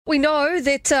we know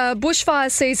that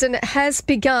bushfire season has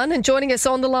begun, and joining us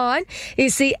on the line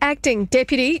is the Acting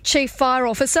Deputy Chief Fire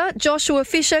Officer, Joshua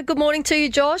Fisher. Good morning to you,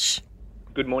 Josh.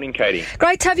 Good morning, Katie.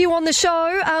 Great to have you on the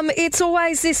show. It's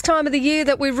always this time of the year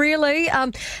that we really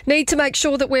need to make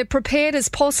sure that we're prepared as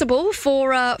possible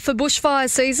for bushfire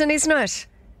season, isn't it?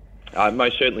 It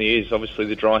most certainly is. Obviously,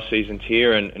 the dry season's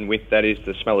here, and with that is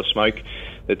the smell of smoke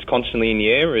that's constantly in the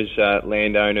air as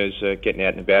landowners are getting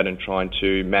out and about and trying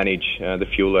to manage the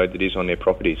fuel load that is on their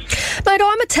properties. Mate,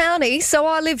 I'm a townie, so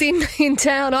I live in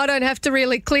town. I don't have to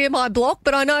really clear my block,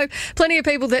 but I know plenty of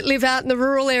people that live out in the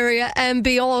rural area and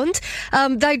beyond.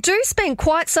 They do spend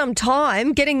quite some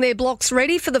time getting their blocks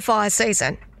ready for the fire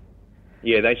season.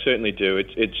 Yeah, they certainly do.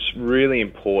 It's really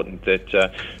important that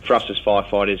for us as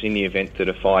firefighters, in the event that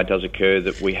a fire does occur,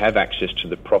 that we have access to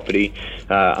the property.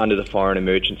 Under the Fire and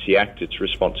Emergency Act, it's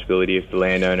responsibility of the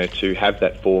landowner to have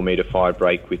that 4 metre fire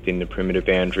break within the perimeter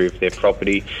boundary of their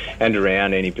property and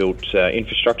around any built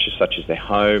infrastructure such as their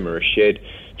home or a shed.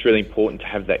 It's really important to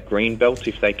have that green belt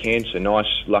if they can, so nice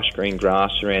lush green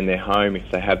grass around their home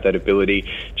if they have that ability,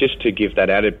 just to give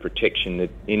that added protection that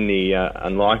in the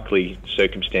unlikely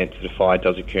circumstance that a fire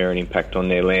does occur and impact on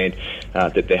their land,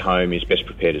 that their home is best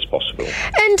prepared as possible.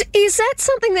 And is that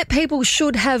something that people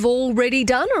should have already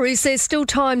done, or is there still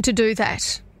time to do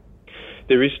that?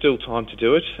 There is still time to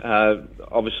do it.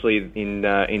 Obviously,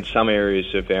 in some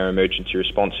areas of our emergency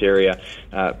response area,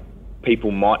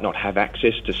 people might not have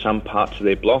access to some parts of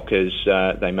their block as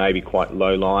they may be quite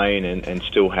low-lying and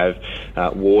still have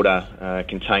water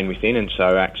contained within, and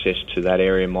so access to that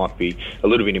area might be a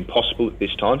little bit impossible at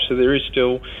this time. So there is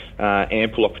still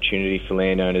ample opportunity for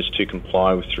landowners to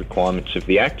comply with the requirements of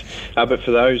the Act. But for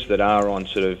those that are on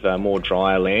sort of more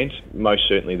drier land, most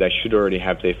certainly they should already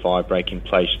have their fire break in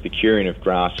place. The curing of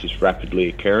grass is rapidly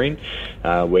occurring.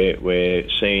 We're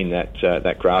seeing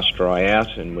that grass dry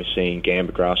out, and we're seeing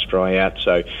gamba grass dry out,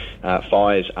 so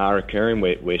fires are occurring.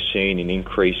 We're seeing an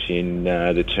increase in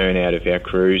the turnout of our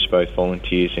crews, both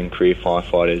volunteers and career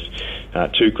firefighters,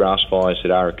 to grass fires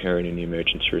that are occurring in the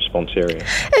emergency response area.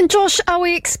 And Josh, are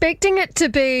we expecting it to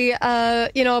be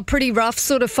a pretty rough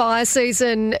sort of fire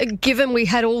season given we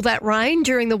had all that rain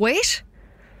during the wet?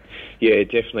 Yeah,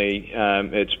 definitely.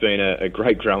 It's been a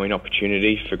great growing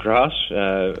opportunity for grass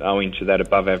owing to that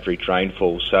above average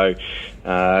rainfall. So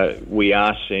we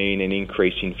are seeing an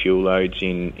increase in fuel loads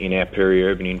in our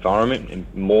peri-urban environment, and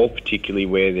more particularly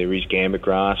where there is gamba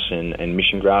grass and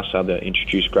mission grass, other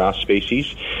introduced grass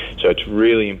species. So it's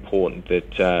really important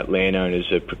that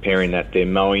landowners are preparing that. They're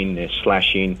mowing, they're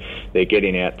slashing, they're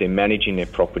getting out, they're managing their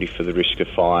property for the risk of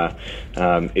fire.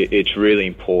 It's really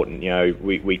important.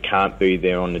 We can't be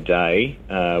there on the day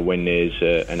when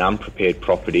there's an unprepared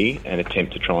property and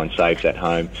attempt to try and save that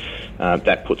home.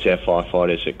 That puts our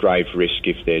firefighters at grave risk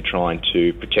if they're trying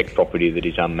to protect property that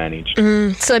is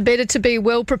unmanaged. So better to be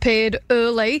well prepared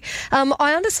early.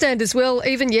 I understand as well,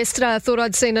 even yesterday I thought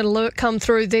I'd seen an alert come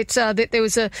through that there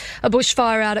was a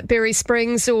bushfire out at Berry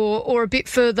Springs or a bit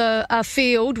further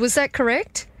afield. Was that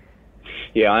correct?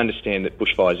 Yeah, I understand that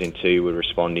bushfires NT were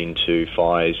responding to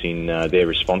fires in their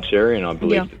response area, and I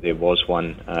believe that there was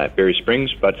one at Berry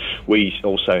Springs, but we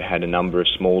also had a number of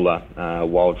smaller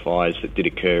wildfires that did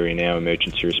occur in our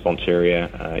emergency response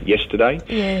area yesterday.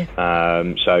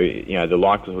 So, the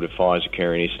likelihood of fires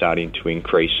occurring is starting to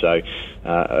increase. So,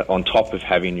 on top of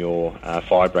having your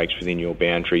fire breaks within your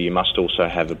boundary, you must also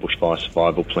have a bushfire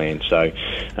survival plan. So,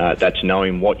 that's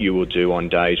knowing what you will do on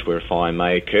days where a fire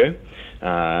may occur.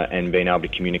 And being able to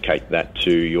communicate that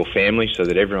to your family so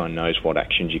that everyone knows what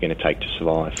actions you're going to take to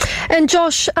survive. And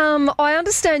Josh, I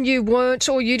understand you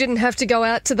didn't have to go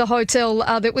out to the hotel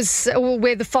that was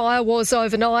where the fire was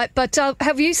overnight, but are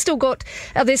there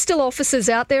still officers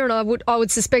out there? And I would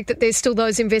suspect that there's still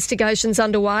those investigations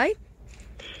underway?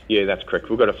 Yeah, that's correct.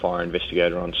 We've got a fire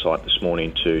investigator on site this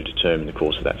morning to determine the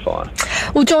cause of that fire.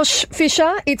 Well, Josh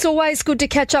Fisher, it's always good to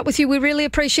catch up with you. We really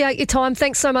appreciate your time.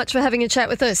 Thanks so much for having a chat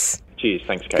with us. Cheers.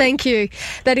 Thanks, Kate. Thank you.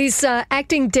 That is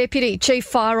Acting Deputy Chief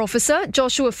Fire Officer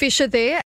Joshua Fisher there.